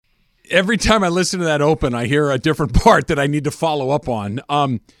Every time I listen to that open, I hear a different part that I need to follow up on.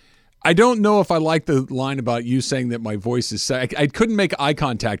 I don't know if I like the line about you saying that my voice is. I couldn't make eye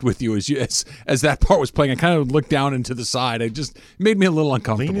contact with you as that part was playing. I kind of looked down and to the side. It just made me a little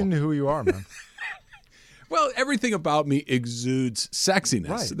uncomfortable. Lean into who you are, man. Well, everything about me exudes sexiness.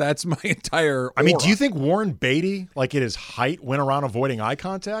 Right. That's my entire aura. I mean, do you think Warren Beatty, like at his height, went around avoiding eye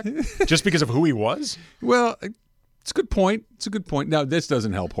contact just because of who he was? Well, it's a good point. It's a good point. Now, this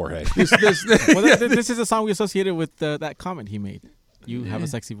doesn't help Jorge. This is a song we associated with that comment he made. You have a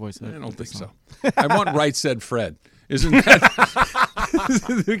sexy voice. I don't think so. I want Right Said Fred. Isn't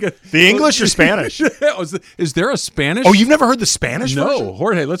that the English or Spanish? Is there a Spanish? Oh, you've never heard the Spanish version? No,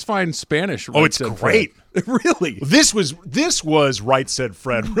 Jorge. Let's find Spanish. Right, it's great. Really? This was Right Said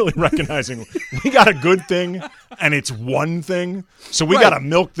Fred really recognizing we got a good thing and it's one thing, so we got to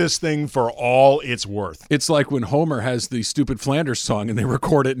milk this thing for all it's worth. It's like when Homer has the stupid Flanders song and they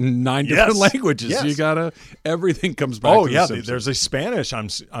record it in 9 different languages. Yes. Everything comes back. Oh to yeah, the there's a Spanish.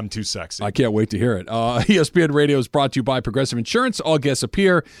 I'm too sexy. I can't wait to hear it. ESPN Radio is brought to you by Progressive Insurance. All guests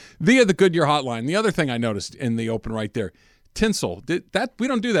appear via the Goodyear hotline. The other thing I noticed in the open right there. Tinsel, that we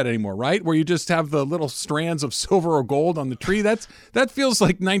don't do that anymore, right? Where you just have the little strands of silver or gold on the tree. That feels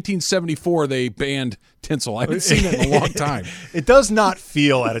like 1974 they banned tinsel. I haven't seen it in a long time. It does not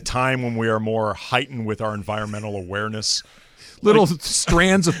feel at a time when we are more heightened with our environmental awareness. Little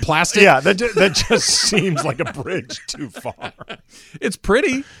strands of plastic. Yeah, that just seems like a bridge too far. It's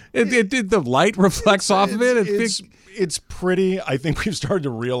pretty. The light reflects off of it. It's pretty. I think we've started to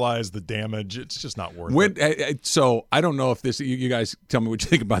realize the damage. It's just not worth it. So I don't know if this. You guys tell me what you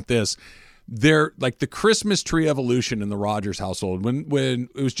think about this. They're like the Christmas tree evolution in the Rogers household. When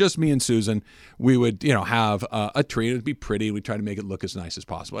it was just me and Susan, we would have a tree. It would be pretty. We'd try to make it look as nice as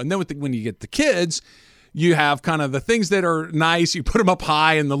possible. And then when you get the kids, you have kind of the things that are nice. You put them up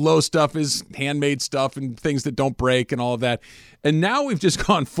high, and the low stuff is handmade stuff and things that don't break and all of that. And now we've just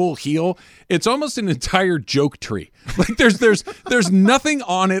gone full heel. It's almost an entire joke tree. Like there's nothing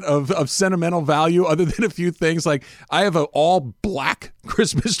on it of sentimental value other than a few things. Like I have an all black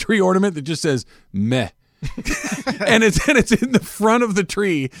Christmas tree ornament that just says meh. and it's in the front of the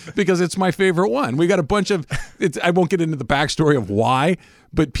tree because it's my favorite one. We got a bunch of I won't get into the backstory of why,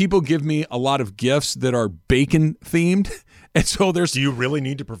 but people give me a lot of gifts that are bacon themed. And so there's. Do you really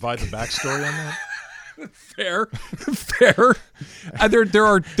need to provide the backstory on that? Fair. There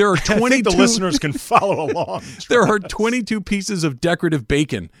are 22. I think the listeners can follow along. There are 22 pieces of decorative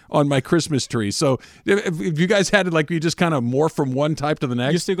bacon on my Christmas tree. So if you guys had it like you just kind of morph from one type to the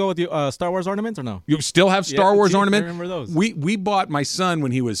next. You still go with the Star Wars ornaments or no? You still have Star Wars ornament? I remember those. We bought my son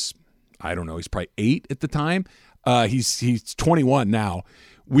when he was, I don't know, he's probably 8 at the time. He's 21 now.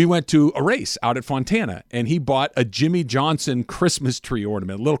 We went to a race out at Fontana, and he bought a Jimmy Johnson Christmas tree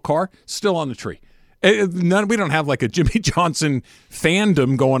ornament, a little car, still on the tree. We don't have like a Jimmy Johnson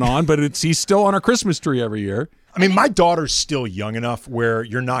fandom going on, but he's still on our Christmas tree every year. I mean, my daughter's still young enough where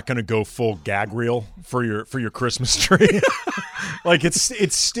you're not going to go full gag reel for your Christmas tree. Like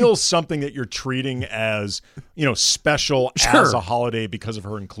it's still something that you're treating as, special as a holiday because of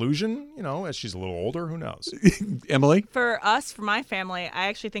her inclusion, as she's a little older, who knows? Emily? For my family, I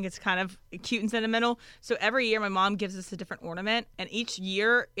actually think it's kind of cute and sentimental. So every year my mom gives us a different ornament, and each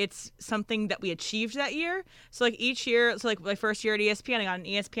year it's something that we achieved that year. So like each year, my first year at ESPN, I got an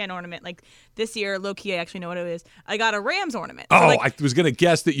ESPN ornament. Like this year, low-key, I actually know what it is. I got a Rams ornament. So I was going to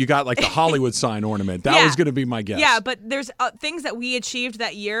guess that you got like the Hollywood sign ornament. That was going to be my guess. Yeah, but there's things that we achieved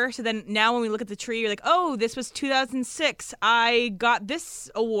that year. So then now when we look at the tree, you're like, oh, this was 2006. I got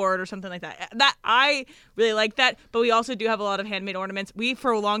this award or something like that. That I really like that. But we also do have a lot of handmade ornaments. We,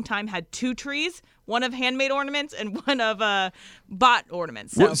 for a long time, had 2 trees. One of handmade ornaments and one of bought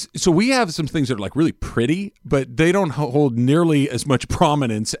ornaments. So we have some things that are like really pretty, but they don't hold nearly as much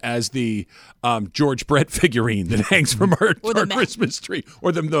prominence as the George Brett figurine that hangs from our Christmas tree.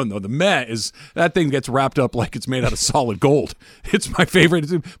 Or the meh is that thing gets wrapped up like it's made out of solid gold. It's my favorite.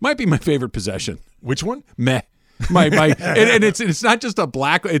 It might be my favorite possession. Which one? Meh. And it's not just a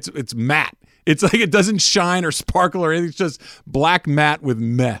black. It's matte. It's like it doesn't shine or sparkle or anything. It's just black matte with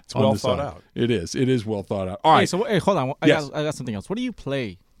meh. It's well thought out. It is. It is well thought out. All right. So hold on. Yes. I got something else. What do you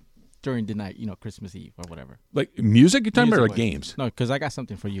play during the night? Christmas Eve or whatever. Like music? You're talking about, or like games? No, because I got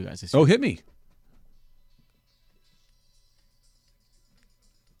something for you guys. Oh, hit me.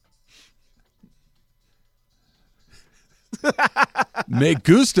 Me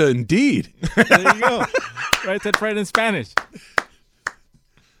gusta, indeed. There you go. Right, said Fred in Spanish.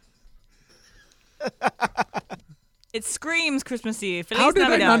 It screams Christmas Eve. How did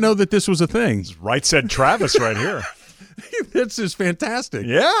I not know that this was a thing? Right said Travis right here. This is fantastic.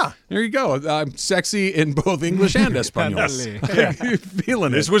 Yeah. There you go. I'm sexy in both English and Espanol.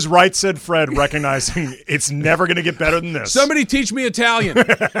 Feeling This it. was Right Said Fred recognizing it's never going to get better than this. Somebody teach me Italian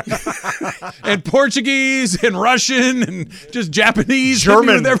and Portuguese and Russian and just Japanese. Hit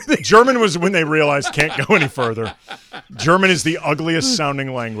me with everything. German was when they realized can't go any further. German is the ugliest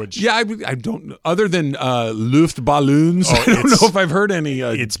sounding language. Yeah, I don't. Other than Luftballons, I don't know if I've heard any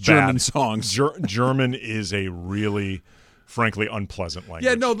German bad. songs. German is a really, frankly, unpleasant language.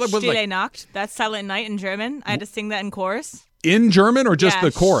 Yeah, no, but Stille like Nacht. That's Silent Night in German. I had to sing that in chorus. in German or just Yeah,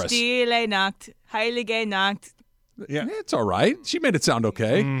 the chorus? Stille Nacht, Heilige Nacht. Yeah. It's all right. She made it sound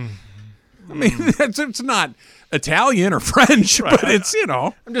okay. I mean, it's not Italian or French, but it's,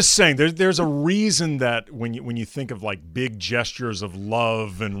 I'm just saying there's a reason that when you think of like big gestures of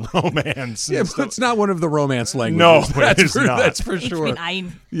love and romance, and yeah, stuff, but it's not one of the romance languages. No, it is not. That's for Ich sure. bin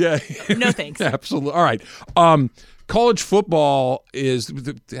ein. Yeah. No thanks. Absolutely. All right. College football is.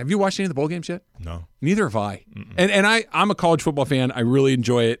 Have you watched any of the bowl games yet? no. Neither have I. And I'm a college football fan. I really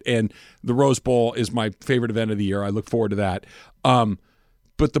enjoy it, and the Rose Bowl is my favorite event of the year. I look forward to that.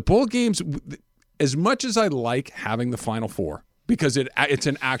 But the bowl games, as much as I like having the Final Four because it's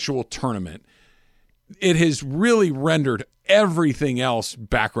an actual tournament, it has really rendered everything else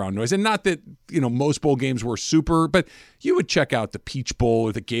background noise. And not that, most bowl games were super, but you would check out the Peach Bowl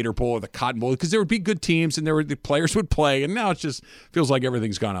or the Gator Bowl or the Cotton Bowl because there would be good teams and the players would play. And now it just feels like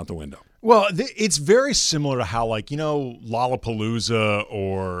everything's gone out the window. Well, it's very similar to how, Lollapalooza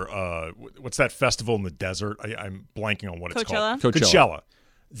or what's that festival in the desert? I'm blanking on what it's called. Coachella.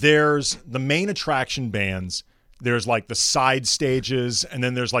 There's the main attraction bands. There's like the side stages, and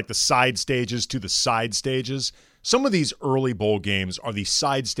then there's like the side stages to the side stages. Some of these early bowl games are the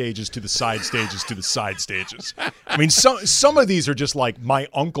side stages to the side stages to the side stages. I mean, some of these are just like my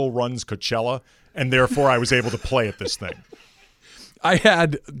uncle runs Coachella, and therefore I was able to play at this thing. I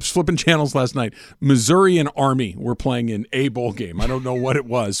had flipping channels last night. Missouri and Army were playing in a bowl game. I don't know what it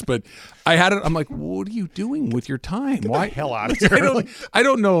was, but I had it. I'm like, what are you doing with your time? Why? Get the hell out of here. I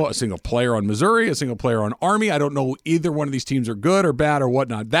don't know a single player on Missouri, a single player on Army. I don't know either one of these teams are good or bad or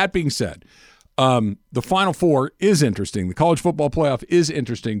whatnot. That being said, the Final Four is interesting. The college football playoff is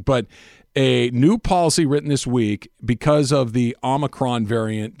interesting, but a new policy written this week because of the Omicron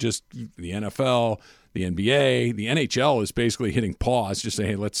variant, just the NFL, the NBA, the NHL is basically hitting pause, just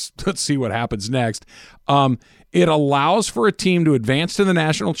saying, hey, let's see what happens next. It allows for a team to advance to the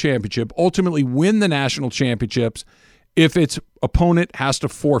national championship, ultimately win the national championships if its opponent has to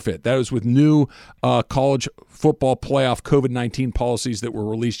forfeit. That was with new college football playoff COVID-19 policies that were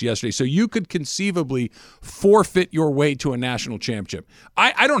released yesterday. So you could conceivably forfeit your way to a national championship.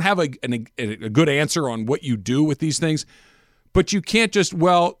 I don't have a good answer on what you do with these things, but you can't just,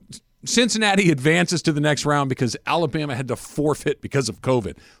 Cincinnati advances to the next round because Alabama had to forfeit because of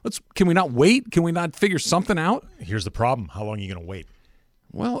COVID. Can we not wait? Can we not figure something out? Here's the problem. How long are you going to wait?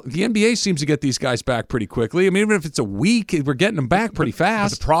 Well, the NBA seems to get these guys back pretty quickly. I mean, even if it's a week, we're getting them back pretty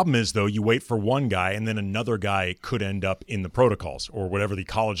fast. But the problem is, though, you wait for one guy and then another guy could end up in the protocols or whatever the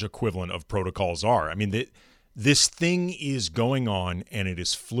college equivalent of protocols are. I mean, this thing is going on and it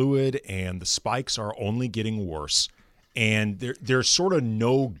is fluid and the spikes are only getting worse. And there's sort of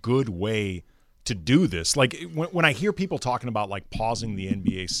no good way to do this. Like when I hear people talking about like pausing the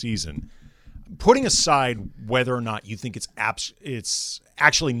NBA season, putting aside whether or not you think it's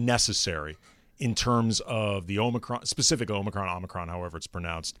actually necessary in terms of the specific Omicron, however it's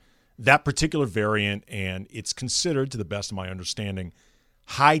pronounced, that particular variant, and it's considered, to the best of my understanding,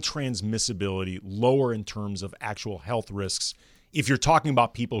 high transmissibility, lower in terms of actual health risks if you're talking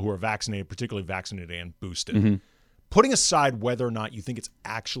about people who are vaccinated, particularly vaccinated and boosted. Mm-hmm. Putting aside whether or not you think it's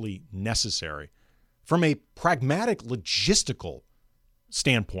actually necessary, from a pragmatic, logistical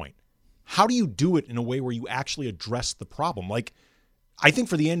standpoint, how do you do it in a way where you actually address the problem? Like, I think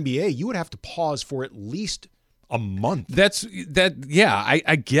for the NBA, you would have to pause for at least a month. Yeah,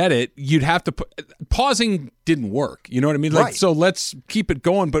 I get it. You'd have to pausing didn't work. You know what I mean? Like, right. So let's keep it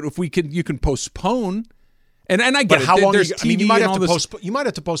going. But if you can postpone. And I get but it. How long? You might have to postpone. You might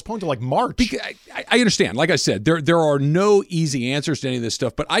have to postpone to like March. I understand. Like I said, there are no easy answers to any of this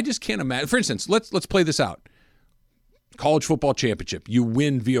stuff. But I just can't imagine. For instance, let's play this out. College football championship. You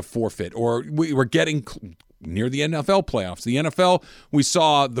win via forfeit, or we're getting near the NFL playoffs. The NFL, we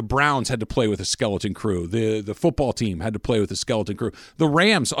saw the Browns had to play with a skeleton crew. The football team had to play with a skeleton crew. The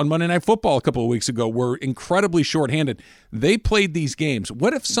Rams on Monday Night Football a couple of weeks ago were incredibly shorthanded. They played these games.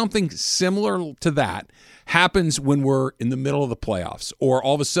 What if something similar to that happens when we're in the middle of the playoffs, or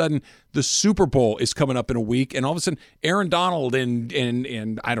all of a sudden the Super Bowl is coming up in a week, and all of a sudden Aaron Donald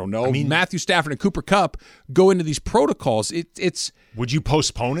and I don't know, Matthew Stafford and Cooper Kupp go into these protocols? It's Would you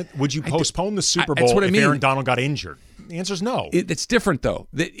postpone it? Would you postpone the Super Bowl if Aaron Donald got injured? The answer is no. It's different though.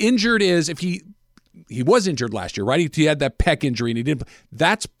 The injured is if he was injured last year, right? He had that pec injury and he didn't.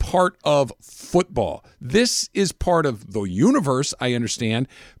 That's part of football. This is part of the universe, I understand,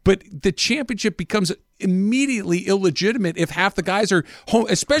 but the championship becomes immediately illegitimate if half the guys are home,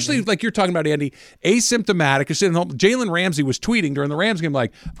 especially like you're talking about, Andy, asymptomatic or sitting home. Jalen Ramsey was tweeting during the Rams game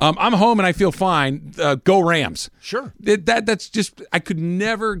like, I'm home and I feel fine. Go Rams. Sure. That's just, I could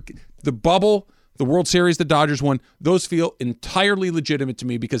never, the bubble, the World Series the Dodgers won, those feel entirely legitimate to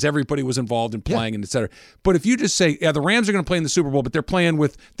me because everybody was involved in playing and et cetera. But if you just say, yeah, the Rams are going to play in the Super Bowl, but they're playing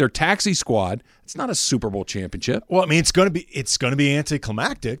with their taxi squad, it's not a Super Bowl championship. Well, I mean, it's going to be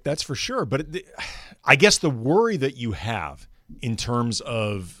anticlimactic, that's for sure. But I guess the worry that you have in terms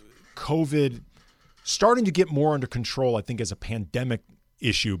of COVID starting to get more under control, I think, as a pandemic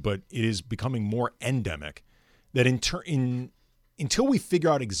issue, but it is becoming more endemic, that until we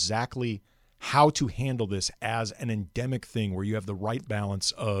figure out exactly how to handle this as an endemic thing where you have the right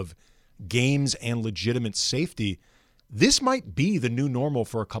balance of games and legitimate safety, this might be the new normal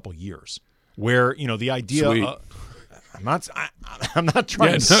for a couple years. Where, the idea I'm not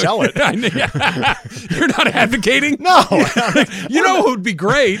trying to sell it. You're not advocating? No. You know who would be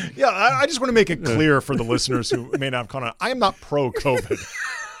great? Yeah, I just want to make it clear for the listeners who may not have caught on. I am not pro-COVID.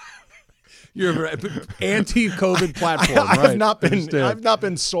 You're an anti-COVID platform. I've not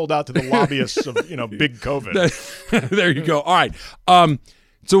been sold out to the lobbyists of big COVID. There you go. All right.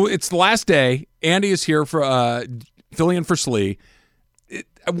 So it's the last day. Andy is here for filling in for Slee.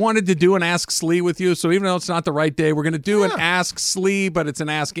 I wanted to do an Ask Slee with you, so even though it's not the right day, we're going to do an Ask Slee, but it's an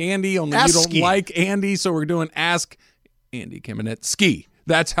Ask Andy. Only you don't like Andy, so we're doing Ask Andy Kamenet Ski.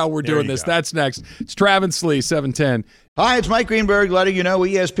 That's how we're doing this. Go. That's next. It's Travis Slee, 710. Hi, it's Mike Greenberg letting you know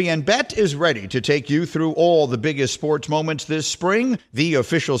ESPN Bet is ready to take you through all the biggest sports moments this spring. The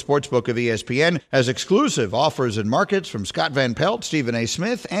official sportsbook of ESPN has exclusive offers and markets from Scott Van Pelt, Stephen A.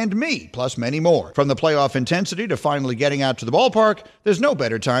 Smith, and me, plus many more. From the playoff intensity to finally getting out to the ballpark, there's no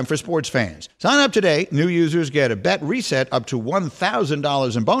better time for sports fans. Sign up today. New users get a bet reset up to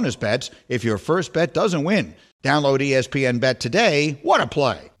 $1,000 in bonus bets if your first bet doesn't win. Download ESPN Bet today. What a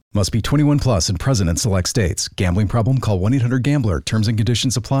play. Must be 21 plus and present in select states. Gambling problem? Call 1-800-GAMBLER. Terms and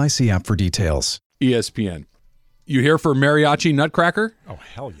conditions apply. See app for details. ESPN. You here for Mariachi Nutcracker? Oh,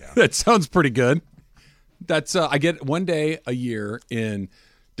 hell yeah. That sounds pretty good. That's I get one day a year in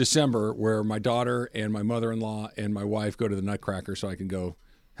December where my daughter and my mother-in-law and my wife go to the Nutcracker so I can go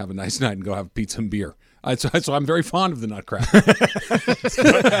have a nice night and go have pizza and beer. So I'm very fond of the Nutcracker.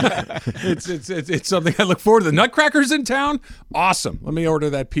 It's something I look forward to. The Nutcracker's in town? Awesome. Let me order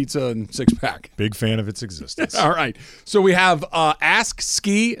that pizza and 6-pack. Big fan of its existence. All right. So we have Ask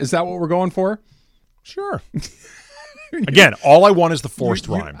Ski. Is that what we're going for? Sure. Again, all I want is the forced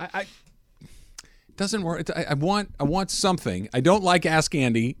rhyme. Doesn't work. I want something. I don't like Ask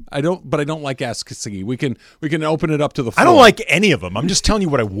Andy. But I don't like Ask Siggy. We can open it up to the floor. I don't like any of them. I'm just telling you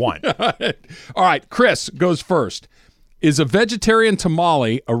what I want. All right, Chris goes first. Is a vegetarian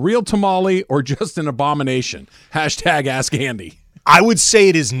tamale a real tamale or just an abomination? Hashtag Ask Andy. I would say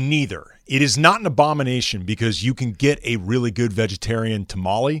it is neither. It is not an abomination because you can get a really good vegetarian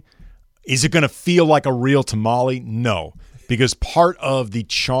tamale. Is it going to feel like a real tamale? No. Because part of the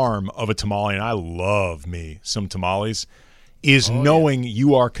charm of a tamale, and I love me some tamales, is knowing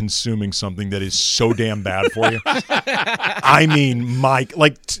you are consuming something that is so damn bad for you. I mean, Mike,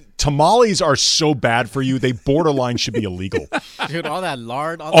 tamales are so bad for you, they borderline should be illegal. Dude, all that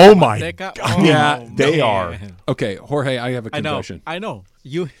lard. All oh, that my manteca. God. Yeah, they are. Okay, Jorge, I have a confession. I know.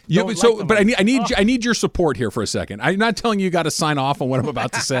 You but I need your support here for a second. I'm not telling you got to sign off on what I'm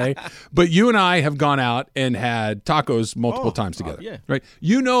about to say, but you and I have gone out and had tacos multiple times together. Yeah. Right?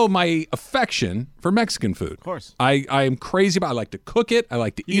 You know my affection for Mexican food. Of course. I am crazy about it. I like to cook it. I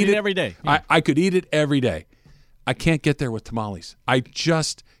like to eat it every day. Yeah. I could eat it every day. I can't get there with tamales. I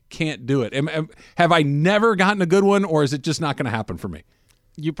just can't do it. Have I never gotten a good one, or is it just not going to happen for me?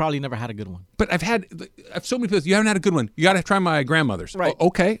 You probably never had a good one. But I've so many places. You haven't had a good one. You got to try my grandmother's. Right.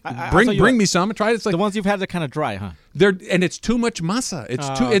 Okay. Bring me some and try it. It's like the ones you've had are kind of dry, huh? And it's too much masa. It's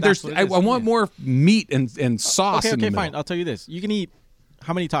too. I want more meat and sauce. Okay, fine. I'll tell you this. You can eat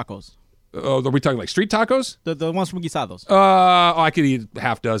how many tacos? Oh, are we talking like street tacos? The ones from Guisados. I could eat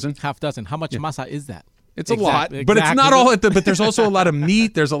half dozen. Half dozen. How much masa is that? It's a lot, but it's not all at the. But there's also a lot of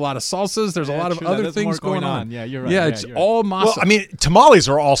meat. There's a lot of salsas. There's a lot of true, other there's things more going on. Yeah, you're right. Yeah, Yeah, it's you're right. all masa. Well, I mean, tamales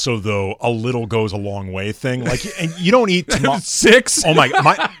are also though a little goes a long way thing. Like, and you don't eat tamales. 6. Oh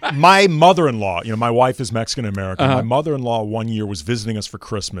my mother-in-law. My wife is Mexican American. My mother-in-law one year was visiting us for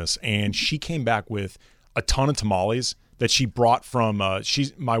Christmas, and she came back with a ton of tamales that she brought from.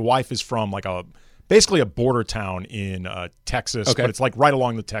 My wife is from like basically a border town in Texas, Okay. but it's like right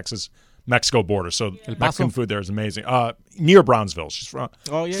along the Texas-Mexico border. So Mexican food there is amazing. Near Brownsville. She's from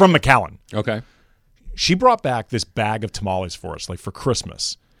McAllen. Okay. She brought back this bag of tamales for us, like for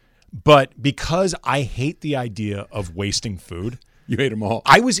Christmas. But because I hate the idea of wasting food, You ate them all.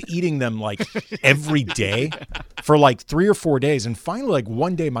 I was eating them like every day for like 3 or 4 days. And finally, like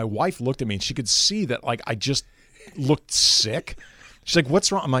one day, my wife looked at me and she could see that like I just looked sick. She's like,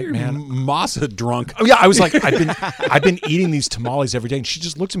 "What's wrong?" I'm like, "Man, masa drunk." oh yeah." I was like, "I've been eating these tamales every day," and she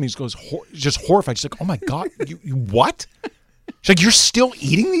just looks at me and goes, just horrified. She's like, "Oh my god, you what?" She's like, "You're still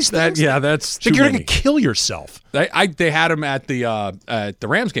eating these things?" That's She's like, too "You're many. gonna kill yourself." They had them at the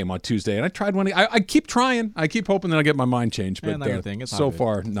Rams game on Tuesday, and I tried one. I keep trying. I keep hoping that I get my mind changed, but not your thing. It's so not good.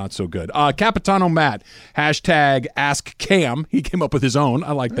 far not so good. Capitano Matt hashtag Ask Cam. He came up with his own.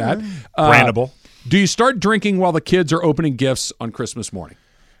 I like that. Brandable. Do you start drinking while the kids are opening gifts on Christmas morning?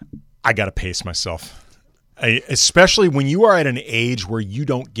 I got to pace myself, especially when you are at an age where you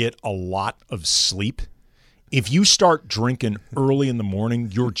don't get a lot of sleep. If you start drinking early in the morning,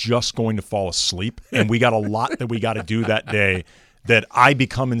 you're just going to fall asleep. And we got a lot that we got to do that day that I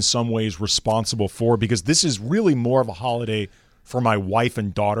become in some ways responsible for, because this is really more of a holiday for my wife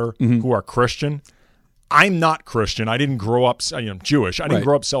and daughter who are Christian. I'm not Christian. I didn't grow up, Jewish. I didn't Right.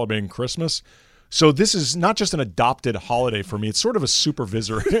 grow up celebrating Christmas. So this is not just an adopted holiday for me. It's sort of a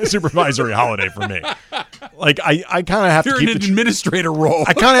supervisory holiday for me. Like I kind of have You're to in keep an the administrator role.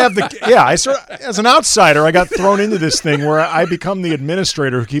 I kind of have I sort of, as an outsider, I got thrown into this thing where I become the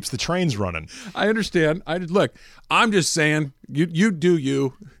administrator who keeps the trains running. I understand. Look, I'm just saying, you do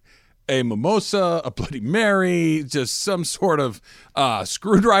you. A mimosa, a Bloody Mary, just some sort of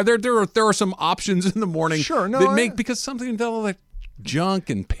screwdriver. There are some options in the morning. Sure, no, that make because something like junk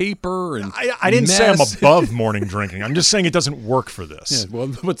and paper and I didn't say I'm mess. above morning drinking. I'm just saying it doesn't work for this. Yeah, well,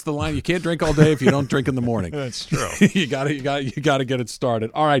 what's the line? You can't drink all day if you don't drink in the morning. That's true. you got to get it started.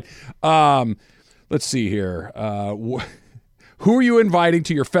 All right. Let's see here. Who are you inviting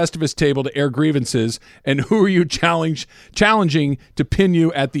to your Festivus table to air grievances, and who are you challenging to pin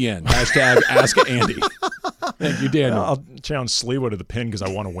you at the end? Hashtag Ask Andy. Thank you, Daniel. I'll challenge Sliwa to the pin because I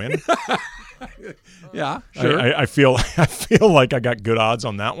want to win. Yeah, sure. I feel like I got good odds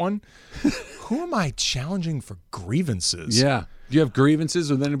on that one. Who am I challenging for grievances? Yeah. Do you have grievances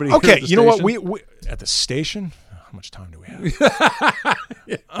with anybody? Here Okay, at the you know what? station? We at the station. How much time do we have?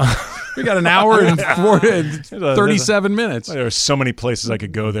 We got an hour and 37 minutes. There are so many places I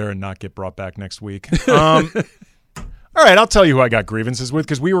could go there and not get brought back next week. All right, I'll tell you who I got grievances with,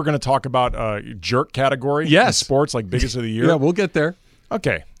 because we were going to talk about jerk category in Yes. sports, like biggest of the year. Yeah, we'll get there.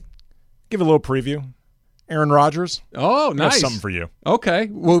 Okay, give a little preview. Aaron Rodgers. Oh, I nice. have something for you. Okay,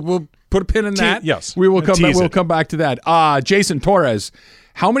 we'll put a pin in that. yes. we will come. Tease We'll it. come back to that. Jason Torres,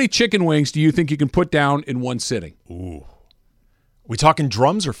 how many chicken wings do you think you can put down in one sitting? We talking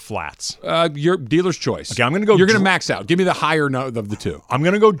drums or flats? Your dealer's choice. Okay, I'm gonna go You're going to dr- max out. Give me the higher note of the two. I'm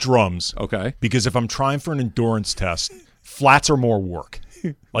going to go drums. Okay. Because if I'm trying for an endurance test, flats are more work.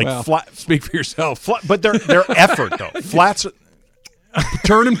 Like Well, flat, speak for yourself. but they're effort though. Flats.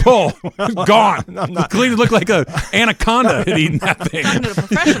 Turn and pull. Gone. Clean look like a anaconda had eaten that thing. I'm a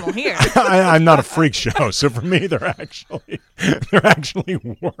professional here. I'm not a freak show, so for me, they're actually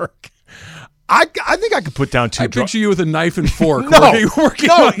work. I think I could put down two. I picture you with a knife and fork No, working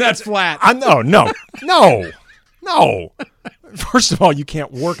no, on that flat. No. First of all, you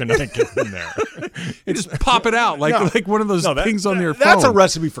can't work a knife in there. You just pop it out like one of those No, things on your phone. That's a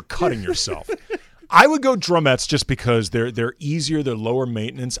recipe for cutting yourself. I would go drumettes just because they're easier, they're lower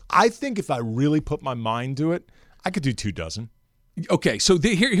maintenance. I think if I really put my mind to it, I could do 24. Okay, so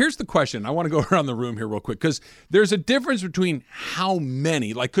here's the question. I want to go around the room here real quick, because there's a difference between how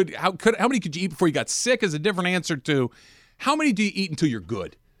many, like how many could you eat before you got sick is a different answer to how many do you eat until you're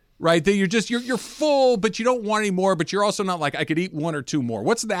good, right? That you're full, but you don't want any more, but you're also not like I could eat one or two more.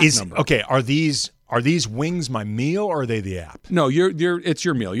 What's that number? Okay, are these wings my meal or are they the app? No, it's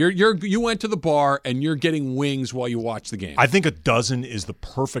your meal. You went to the bar and you're getting wings while you watch the game. I think 12 is the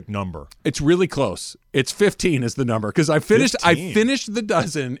perfect number. It's really close. It's 15 is the number, because I finished 15? the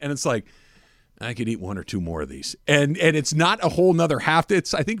dozen and it's like I could eat one or two more of these. And it's not a whole nother half.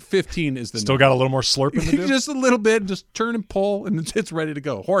 It's, I think 15 is the Still got a little more slurping to do? Just a little bit. Just turn and pull, and it's ready to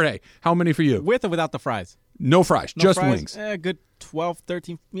go. Jorge, how many for you? With or without the fries? No fries, No just fries? wings. Good 12,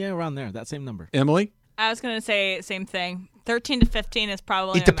 13, around there. That same number. Emily? I was going to say same thing. 13 to 15 is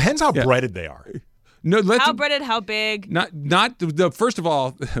probably. It depends how breaded they are. No, let's How breaded, how big? Not the first of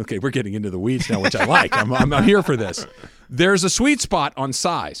all. Okay, we're getting into the weeds now, which I like. I'm here for this. There's a sweet spot on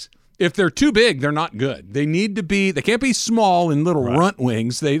size. If they're too big, they're not good. They need to be. They can't be small and little runt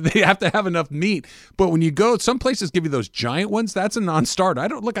wings. They have to have enough meat. But when you go, some places give you those giant ones. That's a non-starter. I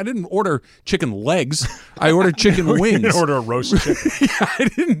didn't order chicken legs. I ordered chicken wings. You didn't order a roast chicken.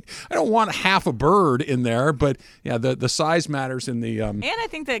 Yeah, I don't want half a bird in there. But yeah, the size matters in the. And I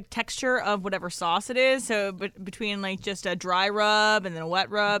think the texture of whatever sauce it is. So between like just a dry rub and then a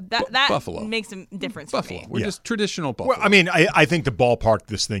wet rub, that Buffalo. makes a difference Buffalo. for me. We're just traditional buffalo. Well, I mean, I think to ballpark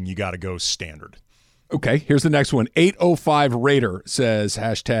this thing, you got to go standard. Okay, here's the next one. 805 Raider says,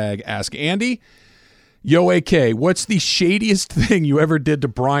 #Ask Andy. Yo, AK, what's the shadiest thing you ever did to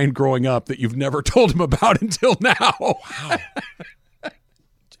Brian growing up that you've never told him about until now? Wow.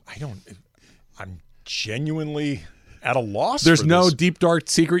 I'm genuinely at a loss. There's for no this. deep, dark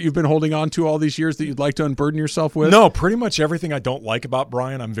secret you've been holding on to all these years that you'd like to unburden yourself with? No, pretty much everything I don't like about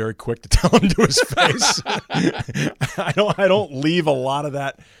Brian, I'm very quick to tell him to his face. I don't leave a lot of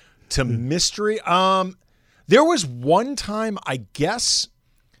that to mystery. There was one time, I guess.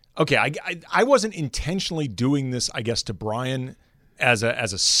 Okay, I wasn't intentionally doing this, I guess, to Brian as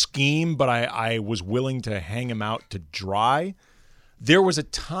a scheme, but I was willing to hang him out to dry. There was a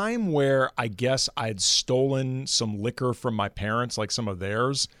time where I guess I had stolen some liquor from my parents, like some of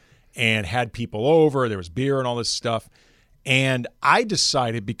theirs, and had people over. There was beer and all this stuff. And I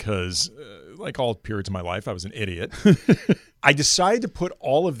decided, because like all periods of my life, I was an idiot. I decided to put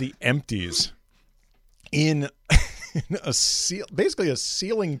all of the empties in basically a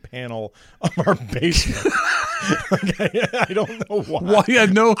ceiling panel of our basement. I don't know why. Well, yeah,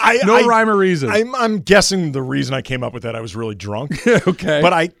 no rhyme or reason. I'm guessing the reason I came up with that, I was really drunk. Okay.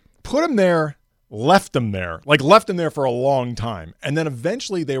 But I put them there, left them there for a long time. And then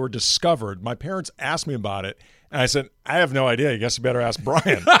eventually they were discovered. My parents asked me about it. And I said, I have no idea. I guess you better ask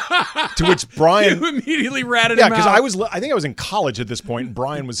Brian. To which Brian You immediately ratted him out. because I think I was in college at this point, and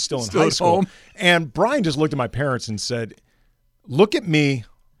Brian was still in high at school. home. And Brian just looked at my parents and said, "Look at me,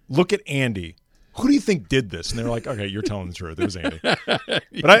 look at Andy. Who do you think did this?" And they were like, "Okay, you're telling the truth. It was Andy."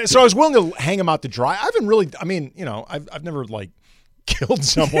 So I was willing to hang him out to dry. I haven't really. I mean, I've never like killed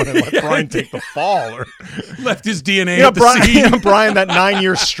someone and let Brian take the fall or left his DNA at the Brian, scene. Brian, that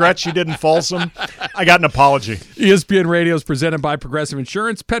 9-year stretch you did in Folsom, I got an apology. ESPN Radio is presented by Progressive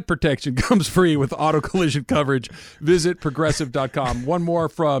Insurance. Pet protection comes free with auto collision coverage. Visit progressive.com. One more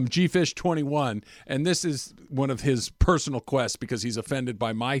from GFish21, and this is one of his personal quests because he's offended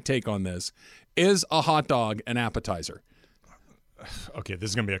by my take on this. Is a hot dog an appetizer? Okay,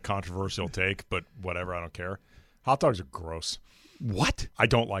 this is going to be a controversial take, but whatever, I don't care. Hot dogs are gross. What? I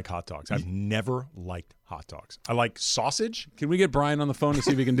don't like hot dogs. I've never liked hot dogs. I like sausage. Can we get Brian on the phone to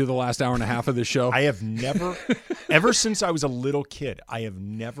see if he can do the last hour and a half of this show? I have never, ever since I was a little kid, I have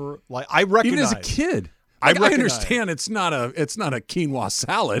never I recognize. Even as a kid. I I understand it's not a quinoa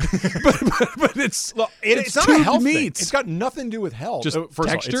salad, but it's it's not a tube health thing. meats. It's got nothing to do with health. Just First of all,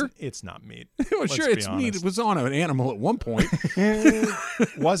 texture? it's not meat. Well, Let's sure, be it's meat. honest. It was on an animal at one point.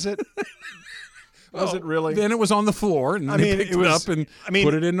 Was it? Was it really? Then it was on the floor, and they picked it up and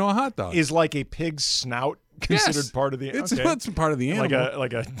put it into a hot dog. Is like a pig's snout considered part of the? It's okay. it's part of the animal.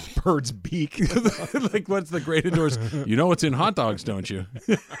 Like a bird's beak. Like what's the great indoors? You know what's in hot dogs, don't you?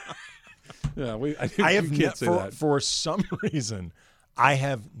 Yeah, I have can't say that. For some reason, I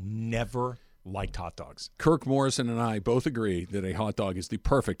have never liked hot dogs. Kirk Morrison and I both agree that a hot dog is the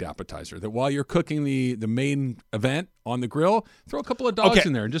perfect appetizer. That while you're cooking the main event on the grill, throw a couple of dogs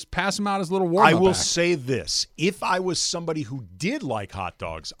in there and just pass them out as little warm-up I will acts. say this. If I was somebody who did like hot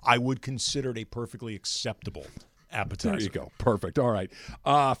dogs, I would consider it a perfectly acceptable appetizer. There you go. Perfect. All right.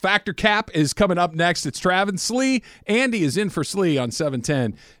 Factor Cap is coming up next. It's Travis Slee. Andy is in for Slee on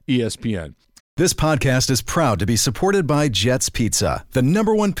 710 ESPN. This podcast is proud to be supported by Jets Pizza, the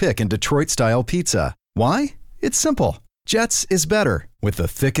 #1 pick in Detroit-style pizza. Why? It's simple. Jets is better. With the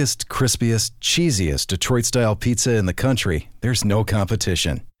thickest, crispiest, cheesiest Detroit-style pizza in the country, there's no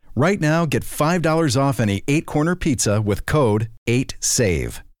competition. Right now, get $5 off any 8-corner pizza with code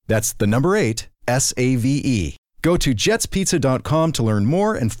 8SAVE. That's the number 8, SAVE. Go to jetspizza.com to learn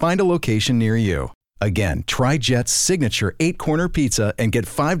more and find a location near you. Again, try Jet's signature 8-corner pizza and get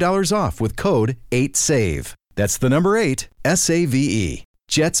 $5 off with code 8SAVE. That's the number 8, SAVE.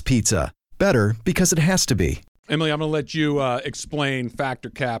 Jet's Pizza. better because it has to be. Emily, I'm going to let you explain Factor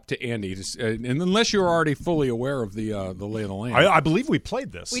Cap to Andy, and unless you're already fully aware of the lay of the land. I believe we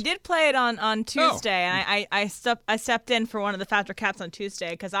played this. We did play it on Tuesday, and I stepped in for one of the Factor Caps on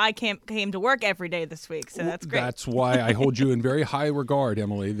Tuesday because I came to work every day this week, so that's great. That's why I hold you in very high regard,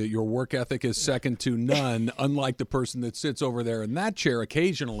 Emily, that your work ethic is second to none, unlike the person that sits over there in that chair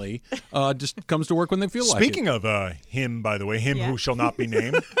occasionally, just comes to work when they feel like it. Speaking of him, by the way, who shall not be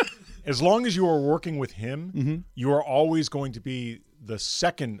named, as long as you are working with him, you are always going to be the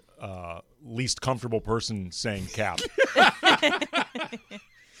second least comfortable person saying Cap.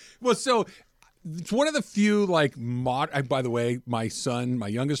 Well, so it's one of the few by the way, my son, my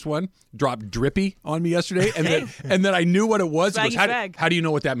youngest one, dropped Drippy on me yesterday, and then I knew what it was. He goes, how do you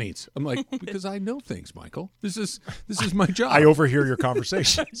know what that means? I'm like, because I know things, Michael. This is my job. I overhear your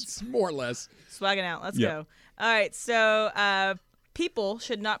conversations. More or less. Swagging out. Let's go. All right, so people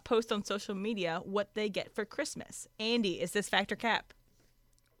should not post on social media what they get for Christmas. Andy, is this Factor Cap?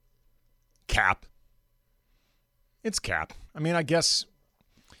 Cap. It's Cap. I mean, I guess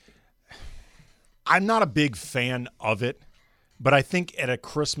I'm not a big fan of it, but I think at a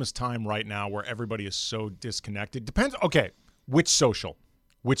Christmas time right now where everybody is so disconnected, depends. Okay, which social?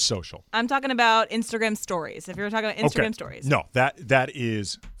 Which social? I'm talking about Instagram stories. If you're talking about Instagram stories. No, that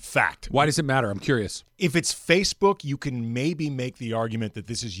is fact. Why does it matter? I'm curious. If it's Facebook, you can maybe make the argument that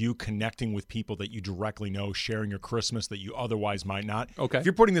this is you connecting with people that you directly know, sharing your Christmas that you otherwise might not. Okay. If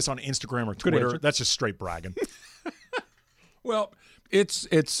you're putting this on Instagram or Twitter, that's just straight bragging. Well, it's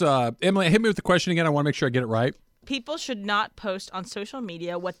Emily, hit me with the question again. I want to make sure I get it right. People should not post on social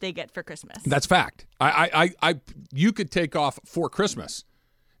media what they get for Christmas. That's fact. You could take off for Christmas.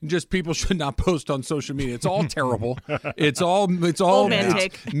 Just people should not post on social media. It's all terrible. It's all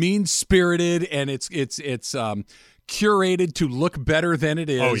mean spirited, and it's curated to look better than it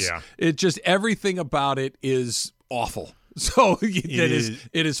is. Oh yeah. It just everything about it is awful. So it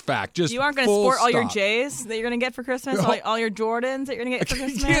is fact. Just you aren't going to sport all your J's that you're going to get for Christmas, all your Jordans that you're going to get for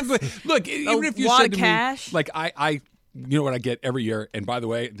Christmas. Look, even if you said to me, like I you know what I get every year, and by the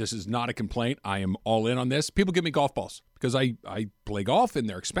way, this is not a complaint. I am all in on this. People give me golf balls because I play golf and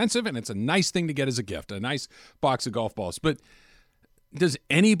they're expensive, and it's a nice thing to get as a gift, a nice box of golf balls. But does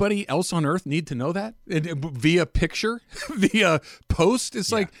anybody else on earth need to know that via picture, via post?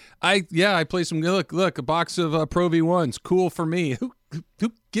 It's like I play some. Look, a box of Pro V1s, cool for me. Who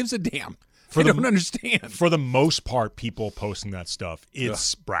gives a damn? I don't understand. For the most part, people posting that stuff,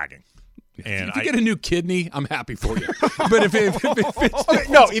 it's bragging. And if you get a new kidney, I'm happy for you. But if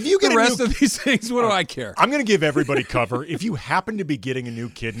you get the rest of these things, what do I care? I'm going to give everybody cover. If you happen to be getting a new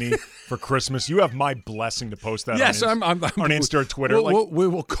kidney for Christmas, you have my blessing to post that. Yes, on Insta or Twitter. We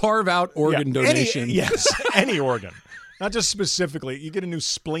will carve out organ donation. Any organ, not just specifically. You get a new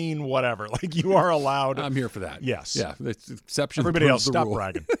spleen, whatever. Like you are allowed. I'm here for that. Yes, yeah. It's exception. Everybody else, the stop rule.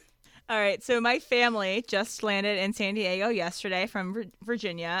 bragging. All right, so my family just landed in San Diego yesterday from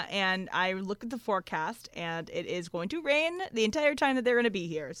Virginia, and I looked at the forecast, and it is going to rain the entire time that they're going to be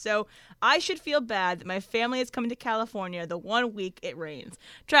here. So I should feel bad that my family is coming to California the 1 week it rains.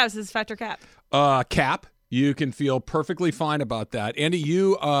 Travis, this is Factor Cap. Cap. You can feel perfectly fine about that. Andy,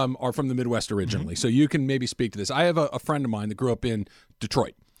 you are from the Midwest originally, so you can maybe speak to this. I have a friend of mine that grew up in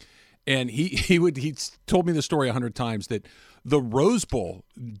Detroit, and he told me the story 100 times that the Rose Bowl,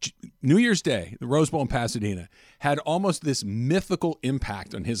 New Year's Day, the Rose Bowl in Pasadena, had almost this mythical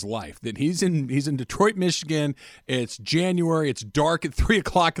impact on his life. That he's in Detroit, Michigan. It's January. It's dark at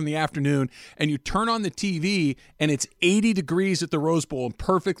 3:00 in the afternoon, and you turn on the TV, and it's 80 degrees at the Rose Bowl and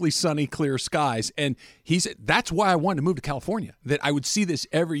perfectly sunny, clear skies. And that's why I wanted to move to California. That I would see this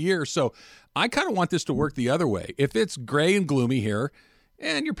every year. So I kind of want this to work the other way. If it's gray and gloomy here,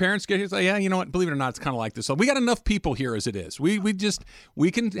 and your parents get here, it's like, yeah, you know what? Believe it or not, it's kind of like this. So we got enough people here as it is. We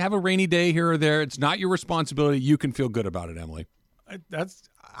can have a rainy day here or there. It's not your responsibility. You can feel good about it, Emily.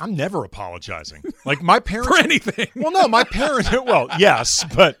 I'm never apologizing. Like my parents for anything. Well, no, my parents. Well, yes,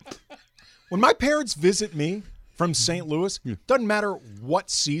 but when my parents visit me from St. Louis, doesn't matter what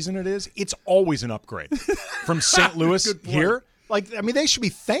season it is, it's always an upgrade from St. Louis here. Like, I mean, they should be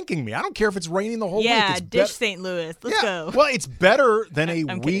thanking me. I don't care if it's raining the whole week. Yeah, dish St. Louis. Let's go. Well, it's better than a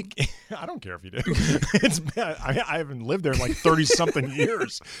week. Kidding. I don't care if you do. It's bad. I haven't lived there in like 30-something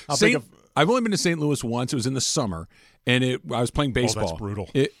years. I've only been to St. Louis once. It was in the summer, and I was playing baseball. Oh, that's brutal.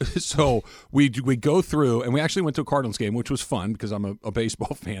 So we go through, and we actually went to a Cardinals game, which was fun because I'm a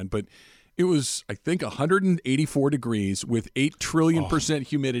baseball fan, but it was, I think, 184 degrees with 8 trillion %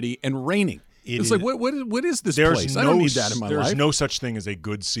 humidity and raining. It's like, what is this place? I don't need that in my life. There's no such thing as a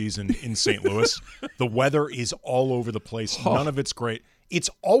good season in St. Louis. The weather is all over the place. None of it's great. it's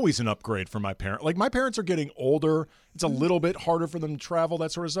always an upgrade for my parents. Like, my parents are getting older. It's a little bit harder for them to travel,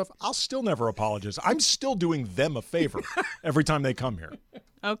 that sort of stuff. I'll still never apologize. I'm still doing them a favor every time they come here.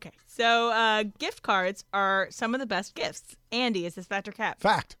 Okay. So gift cards are some of the best gifts. Andy, is this fact or cap?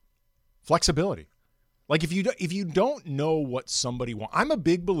 Fact. Flexibility. Like, if you don't know what somebody wants, I'm a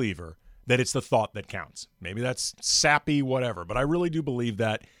big believer that it's the thought that counts. Maybe that's sappy, whatever, but I really do believe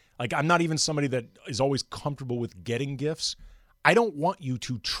that. Like, I'm not even somebody that is always comfortable with getting gifts. I don't want you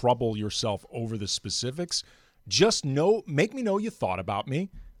to trouble yourself over the specifics. Just make me know you thought about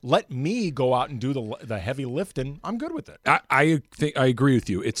me. Let me go out and do the heavy lifting. I'm good with it. I think I agree with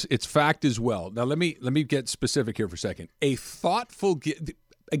you. It's fact as well. Now let me get specific here for a second. A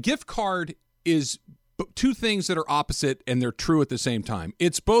gift card is two things that are opposite and they're true at the same time.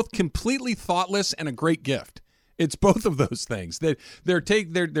 It's both completely thoughtless and a great gift. It's both of those things.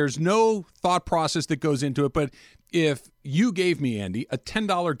 There's no thought process that goes into it. But if you gave me, Andy, a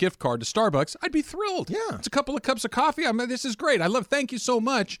 $10 gift card to Starbucks, I'd be thrilled. Yeah. It's a couple of cups of coffee. This is great. Thank you so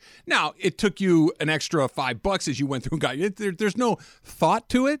much. Now, it took you an extra $5 as you went through and got it. There's no thought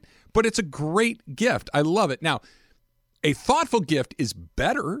to it, but it's a great gift. I love it. Now, a thoughtful gift is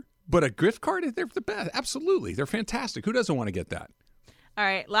better, but a gift card, they're the best. Absolutely. They're fantastic. Who doesn't want to get that? All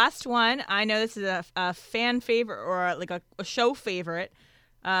right, last one. I know this is a fan favorite or like a show favorite.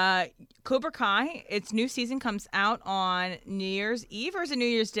 Cobra Kai, its new season comes out on New Year's Eve, or is it New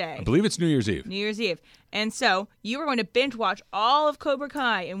Year's Day? I believe it's New Year's Eve. New Year's Eve. And so you are going to binge watch all of Cobra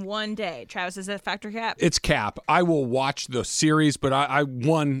Kai in one day. Travis, is that fact or cap? It's cap. I will watch the series, but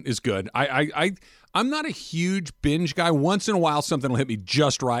one is good. I'm not a huge binge guy. Once in a while, something will hit me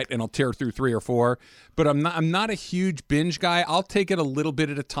just right, and I'll tear through 3 or 4. But I'm not a huge binge guy. I'll take it a little bit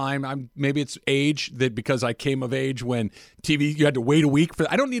at a time. Maybe it's age, that because I came of age when TV, you had to wait a week for.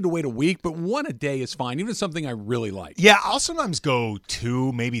 I don't need to wait a week, but one a day is fine. Even something I really like. Yeah, I'll sometimes go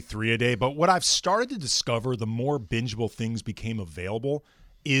 2, maybe 3 a day. But what I've started to discover, the more bingeable things became available,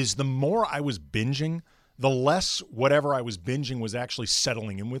 is the more I was binging, the less whatever I was binging was actually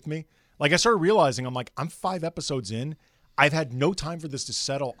settling in with me. Like, I started realizing, I'm 5 episodes in. I've had no time for this to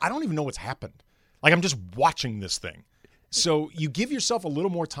settle. I don't even know what's happened. Like, I'm just watching this thing. So you give yourself a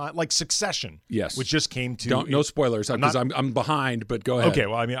little more time, like Succession, yes, which just came to. No spoilers, because I'm behind. But go ahead. Okay,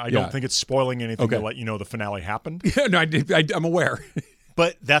 well, I don't think it's spoiling anything to let you know the finale happened. Yeah, no, I'm aware.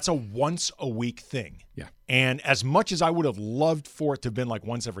 But that's a once a week thing. Yeah. And as much as I would have loved for it to have been like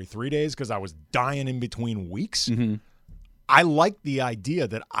once every 3 days, because I was dying in between weeks. Mm-hmm. I like the idea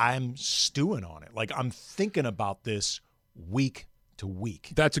that I'm stewing on it. Like, I'm thinking about this week to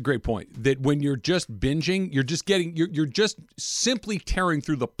week. That's a great point. That when you're just binging, you're just simply tearing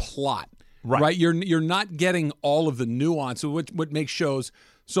through the plot. Right? You're not getting all of the nuance of what makes shows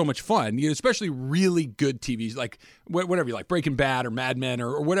so much fun. Especially really good TVs, like whatever you like, Breaking Bad or Mad Men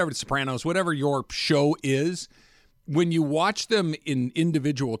or whatever, The Sopranos, whatever your show is. When you watch them in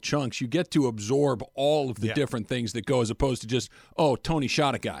individual chunks, you get to absorb all of the different things that go, as opposed to just, Tony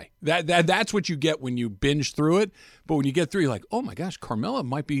shot a guy. That's what you get when you binge through it. But when you get through, you're like, oh my gosh, Carmela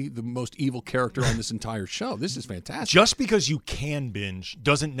might be the most evil character on this entire show. This is fantastic. Just because you can binge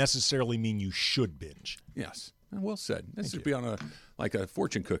doesn't necessarily mean you should binge. Yes. Well said. This should be on a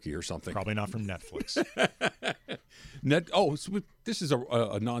fortune cookie or something. Probably not from Netflix. This is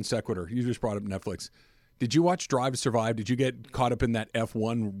a non sequitur. You just brought up Netflix. Did you watch Drive to Survive? Did you get caught up in that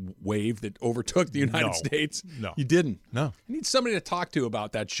F1 wave that overtook the United States? No. You didn't? No. I need somebody to talk to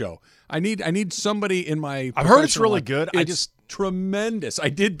about that show. I need somebody in my I've heard it's really good. It's tremendous. I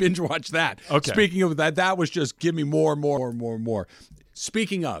did binge watch that. Okay. Speaking of that was just give me more.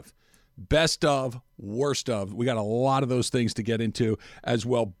 Speaking of, best of, worst of, we got a lot of those things to get into as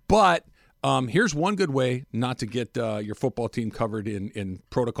well. But here's one good way not to get your football team covered in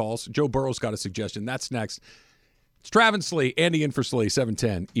protocols. Joe Burrow's got a suggestion. That's next. It's Travis Slee, Andy in for Slee,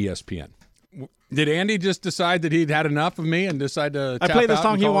 710 ESPN. Did Andy just decide that he'd had enough of me and decide to I played the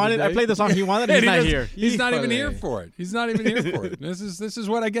song he wanted. I played the song he wanted, and he's not here. He's not even here for it. He's not even here for it. This is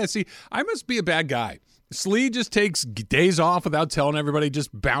what I guess. See, I must be a bad guy. Slee just takes days off without telling everybody, just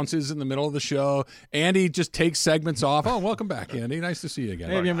bounces in the middle of the show. Andy just takes segments off. Oh, welcome back, Andy. Nice to see you again.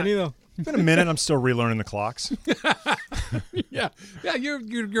 Hey, bienvenido. It's been a minute. I'm still relearning the clocks. Yeah.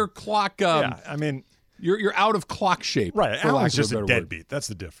 Your clock. You're out of clock shape. Right. For lack Alan's of just a better deadbeat. word. That's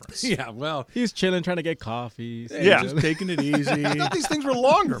the difference. Yeah. Well, He's chilling, trying to get coffee. just taking it easy. I thought these things were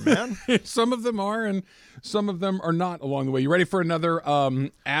longer, man. Some of them are, and some of them are not along the way. You ready for another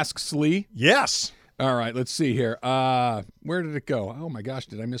Ask Slee? Yes. All right, let's see here. Where did it go? Oh, my gosh,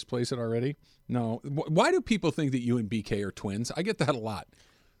 did I misplace it already? No. Why do people think that you and BK are twins? I get that a lot.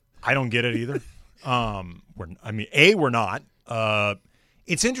 I don't get it either. We're not.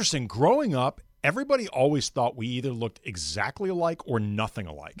 It's interesting. Growing up, everybody always thought we either looked exactly alike or nothing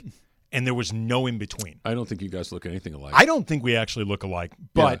alike, and there was no in between. I don't think you guys look anything alike. I don't think we actually look alike,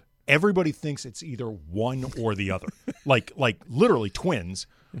 but everybody thinks it's either one or the other, like literally twins,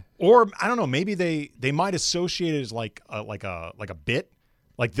 or I don't know. Maybe they might associate it as like a bit,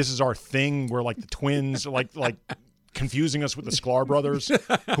 like this is our thing. We're like the twins, like confusing us with the Sklar brothers,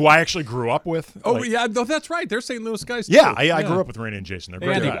 who I actually grew up with. Oh, Like, yeah, no, that's right. They're St. Louis guys, too. yeah, I grew up with Randy and Jason. They're Hey,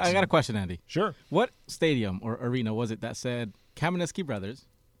 great Andy, guys. I got a question, Andy. Sure. What stadium or arena was it that said Kamenetsky Brothers,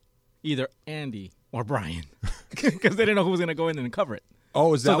 either Andy or Brian? Because they didn't know who was going to go in and cover it.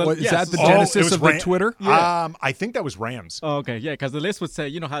 Oh, is So that the- is that the Oh, it genesis was of the Twitter? I think that was Rams. Oh, okay, yeah, because the list would say,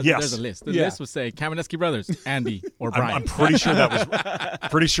 you know how Yes. there's a list. The Yeah. list would say Kamenetsky Brothers, Andy or Brian. I'm pretty sure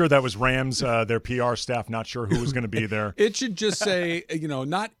that was Rams. Their PR staff not sure who was going to be there. It should just say,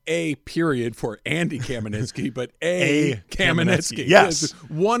 not a period for Andy Kamenetsky, but a Kamenetsky. Yes.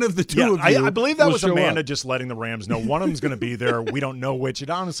 One of the two Yeah, of you. I believe that will was show Amanda up. just letting the Rams know one of them's going to be there. We don't know which. It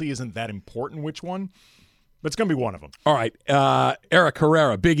honestly isn't that important which one, but it's going to be one of them. All right. Eric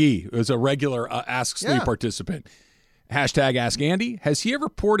Herrera, Big E, is a regular Ask Sleep Yeah. participant. Hashtag Ask Andy. Has he ever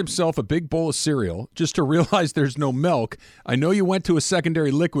poured himself a big bowl of cereal just to realize there's no milk? I know you went to a secondary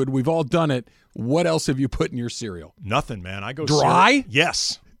liquid. We've all done it. What else have you put in your cereal? Nothing, man. I go Dry?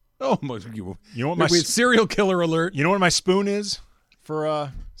 Yes. Oh, you know what my we had serial killer alert. You know what my spoon is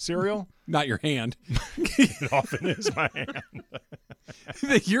for cereal? Not your hand. It often is my hand.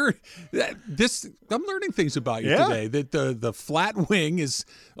 I'm learning things about you Yeah. today. That the flat wing is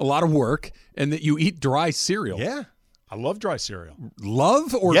a lot of work, and that you eat dry cereal. Yeah. I love dry cereal.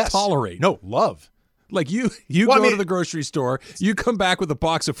 Love or Yes. tolerate? No, love. Like you Well, I go mean- to the grocery store, you come back with a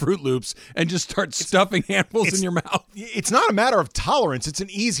box of Fruit Loops and just start stuffing handfuls in your mouth. It's not a matter of tolerance. It's an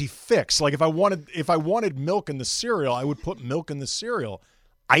easy fix. Like if I wanted milk in the cereal, I would put milk in the cereal.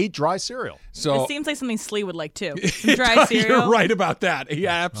 I eat dry cereal. So It seems like something Slee would like too. Some dry cereal. You're right about that. He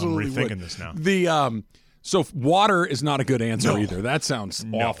absolutely I'm rethinking would. this now. The so water is not a good answer either. That sounds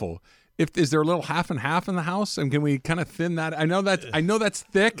awful. Is there a little half and half in the house, and can we kind of thin that? I know that's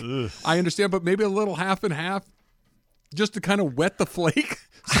thick. I understand, but maybe a little half and half, just to kind of wet the flake.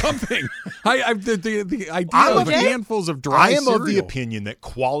 Something. The idea of handfuls of dry I am cereal. of the opinion that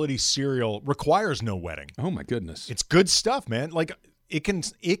quality cereal requires no wetting. Oh my goodness. It's good stuff, man. Like it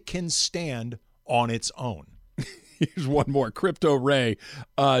can stand on its own. Here's one more. Crypto Ray.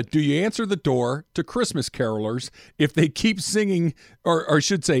 Do you answer the door to Christmas carolers if they keep singing, or I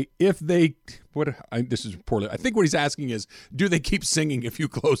should say, if they, this is poorly. I think what he's asking is, do they keep singing if you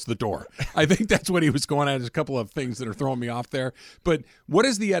close the door? I think that's what he was going at. There's a couple of things that are throwing me off there. But what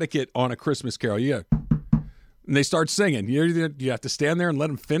is the etiquette on a Christmas carol? Yeah. And they start singing. You have to stand there and let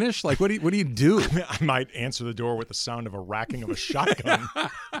them finish? Like, what do you do? I might answer the door with the sound of a racking of a shotgun.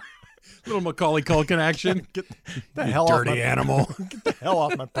 Little Macaulay Culkin action. Get the hell dirty off my, animal. Get the hell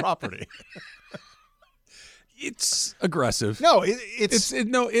off my property. It's aggressive. No,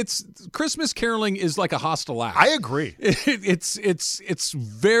 it's Christmas caroling is like a hostile act. I agree. It's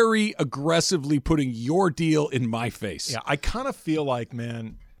very aggressively putting your deal in my face. Yeah, I kind of feel like,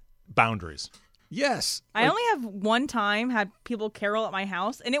 man, boundaries. Yes. I only have one time had people carol at my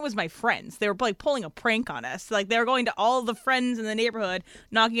house, and it was my friends. They were like pulling a prank on us. Like they were going to all the friends in the neighborhood,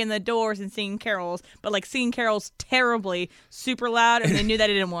 knocking on the doors and singing carols, but like singing carols terribly, super loud, and they knew that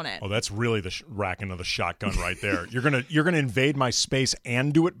I didn't want it. Oh, that's really the racking of the shotgun right there. You're gonna invade my space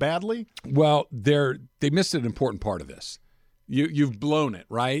and do it badly. Well, they missed an important part of this. You've blown it,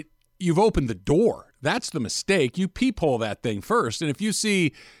 right? You've opened the door. That's the mistake. You peephole that thing first, and if you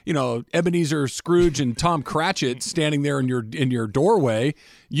see, Ebenezer Scrooge and Tom Cratchit standing there in your doorway,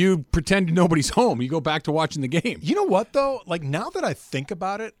 you pretend nobody's home. You go back to watching the game. You know what though? Like now that I think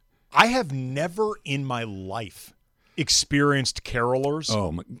about it, I have never in my life experienced carolers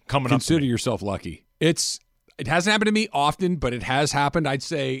coming up. Consider to me. yourself lucky. It hasn't happened to me often, but it has happened. I'd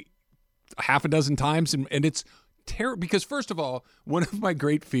say half a dozen times, and it's terrible because first of all, one of my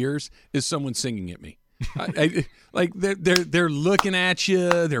great fears is someone singing at me. Like they're looking at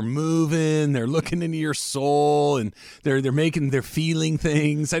you, they're moving, they're looking into your soul, and they're feeling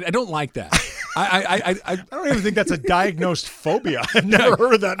things. I don't like that. I don't even think that's a diagnosed phobia. I've never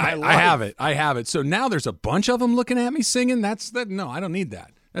heard of that in my life. I have it. So now there's a bunch of them looking at me singing. No, I don't need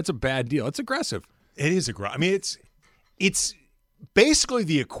that. That's a bad deal. It's aggressive. It is aggressive. I mean, it's basically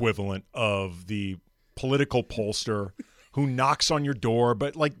the equivalent of the political pollster who knocks on your door.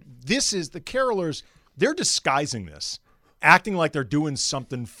 But like this is the carolers, they're disguising this, acting like they're doing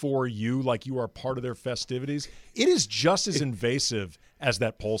something for you, like you are part of their festivities. It is just as invasive as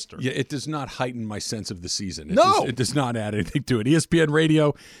that pollster. Yeah, it does not heighten my sense of the season. It does not add anything to it. ESPN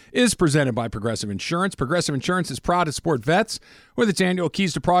Radio is presented by Progressive Insurance. Progressive Insurance is proud to support vets with its annual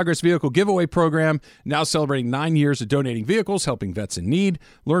Keys to Progress vehicle giveaway program, now celebrating 9 years of donating vehicles, helping vets in need.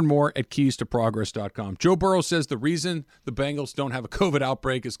 Learn more at keystoprogress.com. Joe Burrow says the reason the Bengals don't have a COVID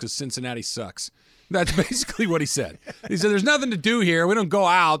outbreak is because Cincinnati sucks. That's basically what he said. He said, there's nothing to do here. We don't go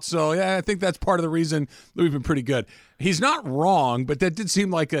out. So, yeah, I think that's part of the reason that we've been pretty good. He's not wrong, but that did seem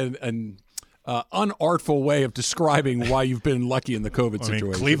like an unartful way of describing why you've been lucky in the COVID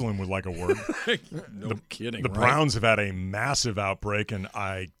situation. Cleveland would like a word. Kidding. The right? Browns have had a massive outbreak, and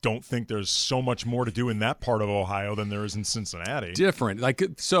I don't think there's so much more to do in that part of Ohio than there is in Cincinnati. Different.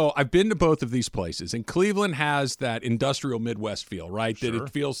 So I've been to both of these places, and Cleveland has that industrial Midwest feel, right? Sure. That it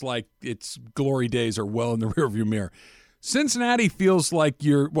feels like its glory days are well in the rearview mirror. Cincinnati feels like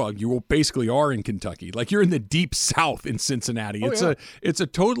you basically are in Kentucky. Like you're in the deep South in Cincinnati. It's a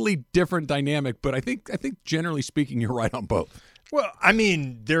totally different dynamic, but I think generally speaking, you're right on both. Well, I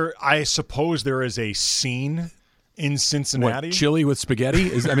mean, I suppose there is a scene in Cincinnati. What, chili with spaghetti?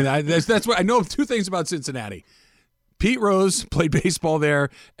 That's what I know. Two things about Cincinnati. Pete Rose played baseball there,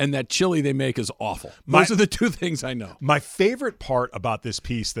 and that chili they make is awful. Those are the two things I know. My favorite part about this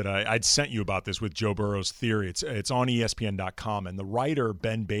piece that I'd sent you about this with Joe Burrow's theory, it's on ESPN.com, and the writer,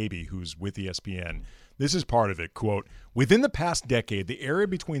 Ben Baby, who's with ESPN, this is part of it, quote, within the past decade, the area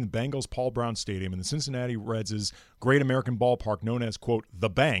between the Bengals' Paul Brown Stadium and the Cincinnati Reds' Great American Ballpark, known as, quote, the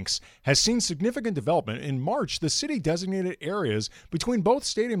Banks, has seen significant development. In March, the city designated areas between both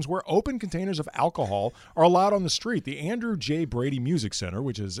stadiums where open containers of alcohol are allowed on the street. The Andrew J. Brady Music Center,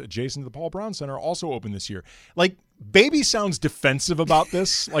 which is adjacent to the Paul Brown Center, also opened this year. Like, Baby sounds defensive about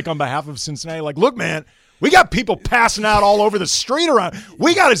this, like on behalf of Cincinnati. Like, look, man, we got people passing out all over the street around.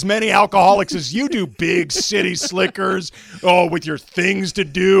 We got as many alcoholics as you do, big city slickers. Oh, with your things to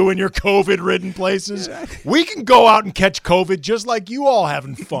do in your COVID-ridden places. We can go out and catch COVID just like you all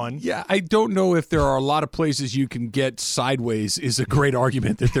having fun. Yeah, I don't know if there are a lot of places you can get sideways is a great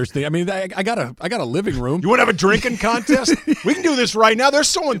argument that there's I mean, I got a living room. You want to have a drinking contest? We can do this right now. There's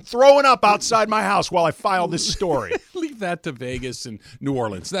someone throwing up outside my house while I file this story. Leave that to Vegas and New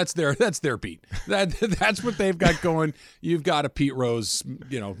Orleans. That's their beat. That's what they've got going. You've got a Pete Rose,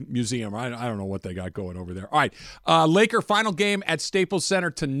 museum. I don't know what they got going over there. All right, Laker final game at Staples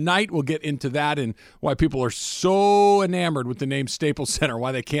Center tonight. We'll get into that and why people are so enamored with the name Staples Center,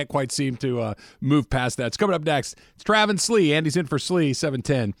 why they can't quite seem to move past that. It's coming up next. It's Travis Slee. Andy's in for Slee,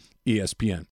 710 ESPN.